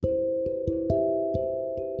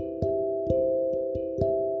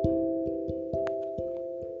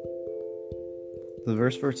The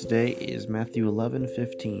verse for today is Matthew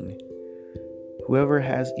 11:15. Whoever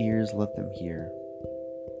has ears, let them hear.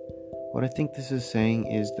 What I think this is saying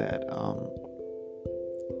is that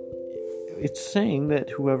it's saying that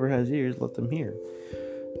whoever has ears, let them hear.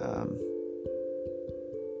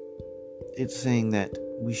 It's saying that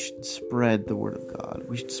we should spread the word of God.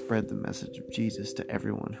 We should spread the message of Jesus to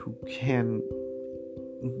everyone who can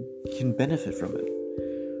benefit from it,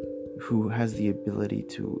 who has the ability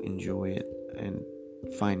to enjoy it and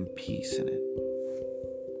find peace in it.